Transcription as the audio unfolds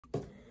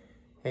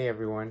Hey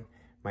everyone,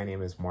 my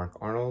name is Mark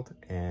Arnold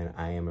and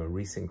I am a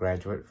recent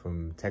graduate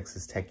from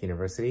Texas Tech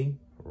University,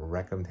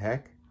 Reckham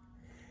Tech.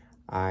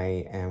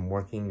 I am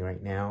working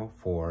right now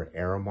for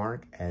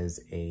Aramark as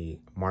a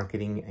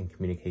marketing and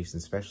communication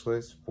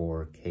specialist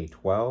for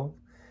K-12,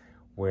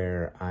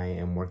 where I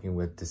am working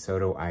with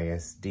DeSoto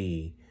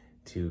ISD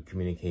to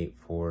communicate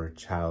for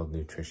child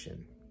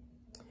nutrition.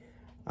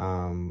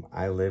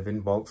 I live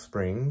in Bulk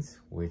Springs,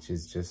 which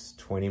is just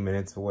 20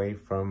 minutes away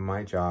from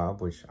my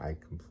job, which I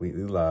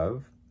completely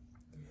love.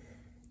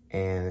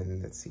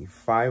 And let's see,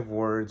 5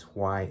 words,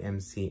 why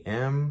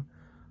MCM?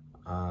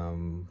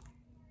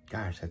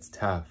 Gosh, that's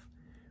tough.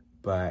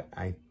 But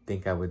I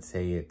think I would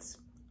say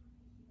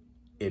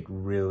it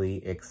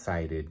really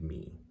excited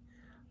me.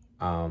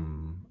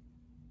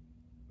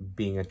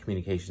 Being a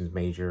communications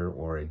major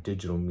or a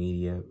digital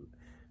media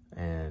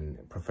and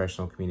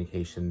professional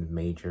communication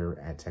major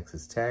at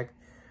Texas Tech,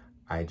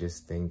 I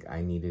just think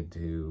I needed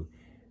to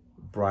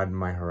broaden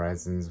my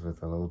horizons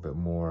with a little bit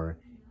more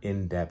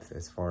in-depth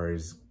as far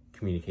as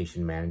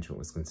communication management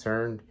was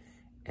concerned.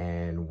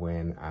 And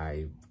when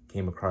I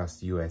came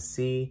across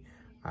USC,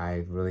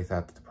 I really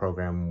thought that the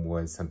program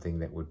was something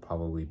that would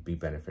probably be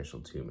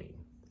beneficial to me.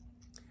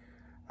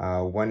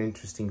 One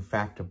interesting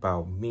fact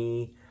about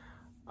me,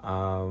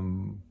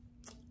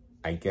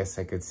 I guess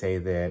I could say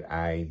that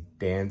I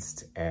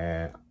danced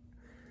at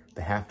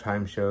the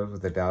halftime shows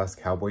with the Dallas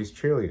Cowboys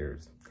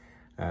cheerleaders.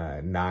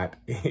 Not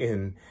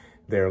in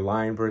their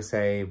line per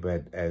se,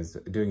 but as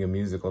doing a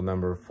musical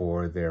number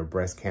for their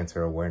breast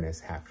cancer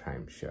awareness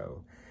halftime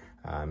show.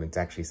 It's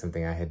actually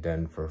something I had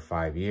done for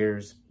 5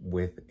 years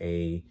with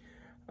a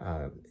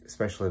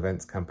special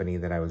events company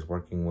that I was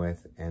working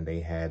with, and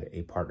they had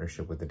a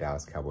partnership with the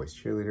Dallas Cowboys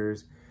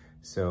cheerleaders.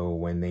 So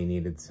when they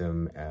needed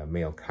some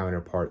male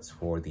counterparts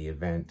for the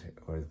event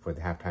or for the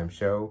halftime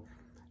show,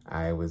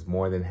 I was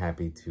more than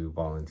happy to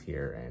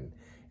volunteer, and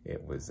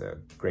it was a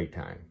great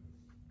time.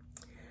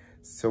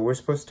 So we're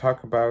supposed to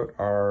talk about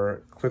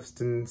our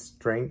Clifton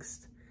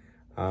strengths.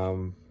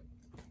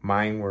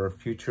 Mine were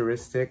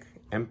futuristic,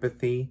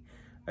 empathy,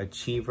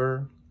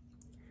 achiever,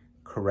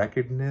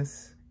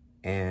 correctedness,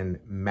 and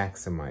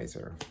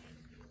maximizer.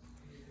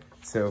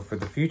 So for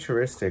the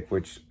futuristic,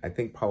 which I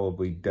think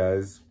probably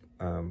does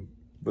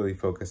really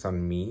focus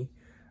on me,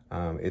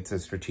 it's a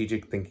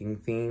strategic thinking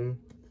theme,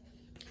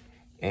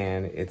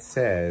 and it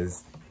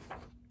says,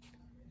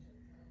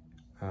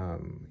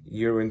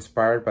 you're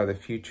inspired by the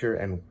future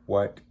and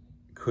what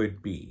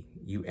could be.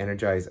 You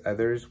energize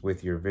others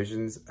with your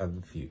visions of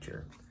the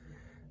future.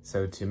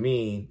 So to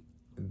me,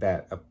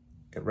 that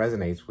it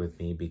resonates with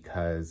me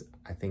because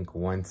I think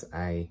once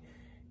I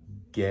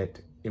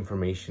get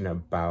information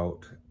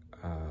about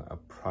a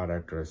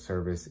product or a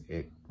service,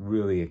 it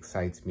really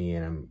excites me,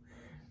 and I'm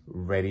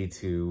ready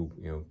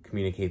to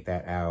communicate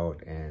that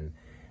out and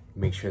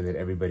make sure that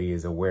everybody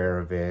is aware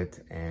of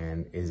it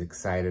and is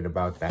excited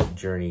about that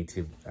journey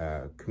to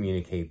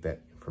communicate that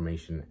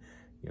information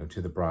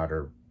to the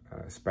broader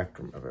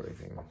spectrum of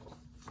everything.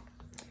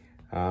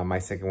 My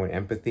second one,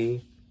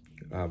 empathy,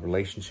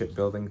 relationship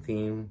building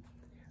theme.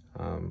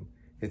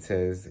 It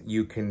says,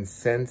 you can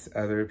sense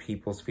other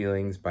people's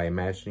feelings by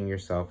imagining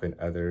yourself in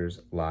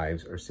others'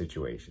 lives or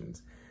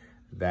situations.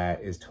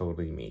 That is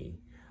totally me.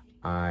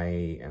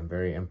 I am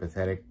very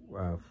empathetic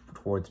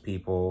towards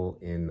people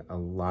in a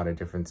lot of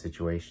different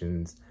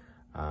situations.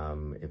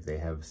 If they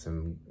have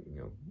some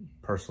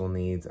personal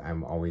needs,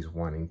 I'm always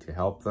wanting to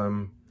help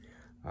them.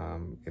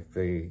 If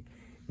they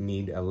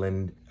need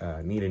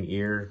an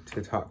ear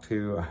to talk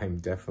to, I'm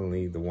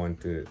definitely the one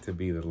to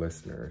be the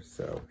listener.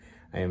 So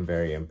I am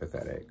very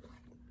empathetic.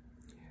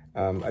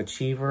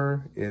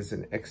 Achiever is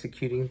an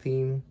executing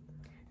theme.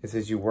 It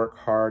says you work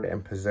hard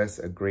and possess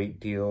a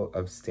great deal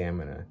of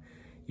stamina.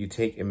 You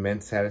take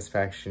immense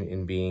satisfaction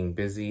in being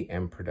busy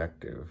and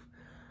productive.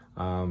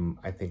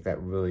 I think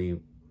that really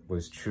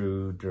was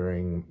true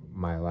during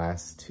my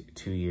last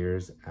 2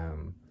 years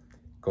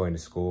going to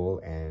school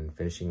and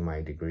finishing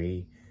my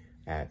degree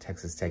at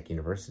Texas Tech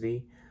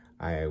University.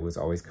 I was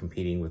always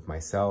competing with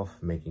myself,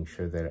 making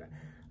sure that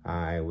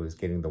I was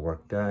getting the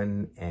work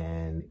done,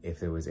 and if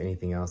there was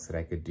anything else that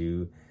I could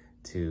do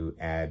to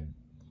add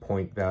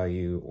point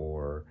value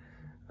or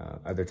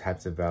other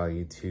types of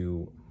value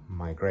to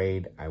my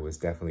grade, I was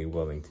definitely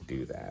willing to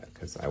do that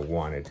because I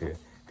wanted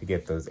to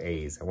get those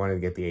A's. I wanted to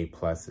get the A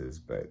pluses,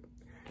 but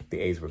the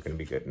A's were going to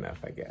be good enough,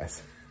 I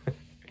guess.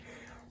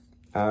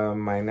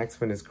 My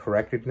next one is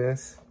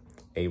correctedness,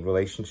 a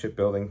relationship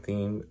building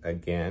theme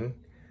again.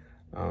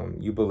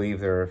 You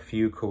believe there are a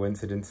few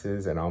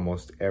coincidences and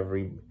almost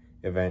every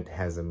event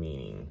has a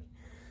meaning.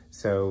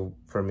 So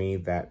for me,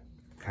 that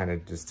kind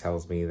of just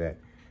tells me that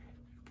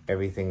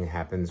everything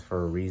happens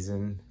for a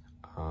reason.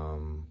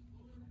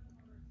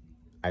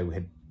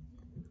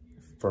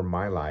 For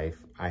my life,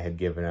 I had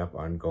given up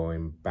on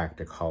going back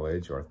to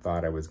college, or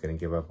thought I was going to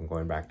give up on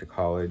going back to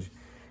college.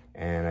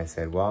 And I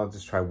said, well, I'll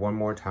just try one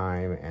more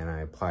time. And I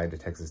applied to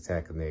Texas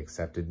Tech and they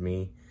accepted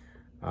me.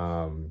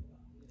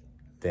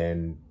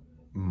 Then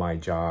my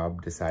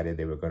job decided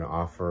they were going to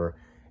offer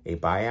a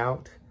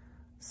buyout.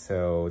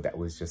 So that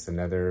was just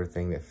another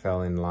thing that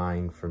fell in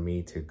line for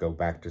me to go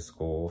back to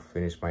school,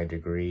 finish my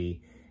degree,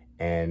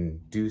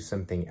 and do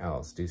something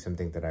else, do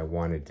something that I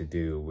wanted to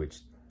do,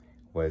 which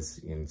was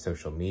in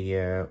social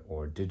media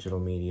or digital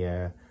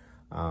media,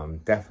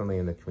 definitely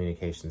in the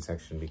communication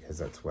section, because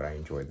that's what I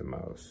enjoyed the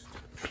most.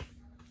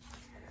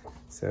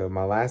 So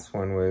my last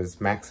one was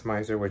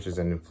Maximizer, which is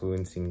an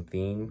influencing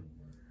theme.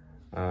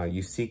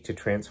 You seek to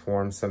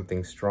transform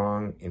something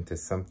strong into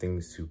something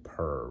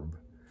superb.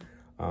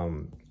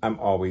 I'm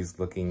always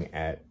looking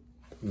at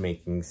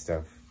making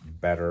stuff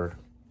better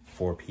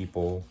for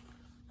people,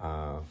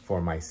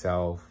 for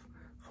myself,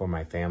 for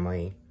my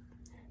family.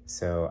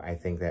 So I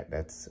think that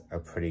that's a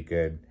pretty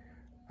good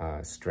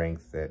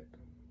strength that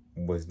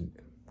was,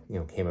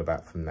 came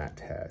about from that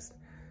test.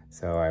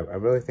 So I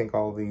really think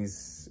all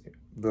these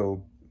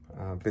little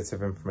bits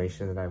of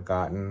information that I've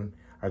gotten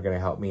are going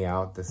to help me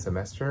out this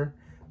semester.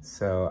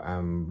 So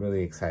I'm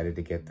really excited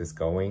to get this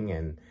going,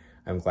 and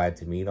I'm glad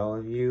to meet all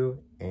of you,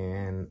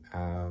 and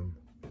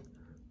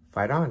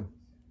fight on.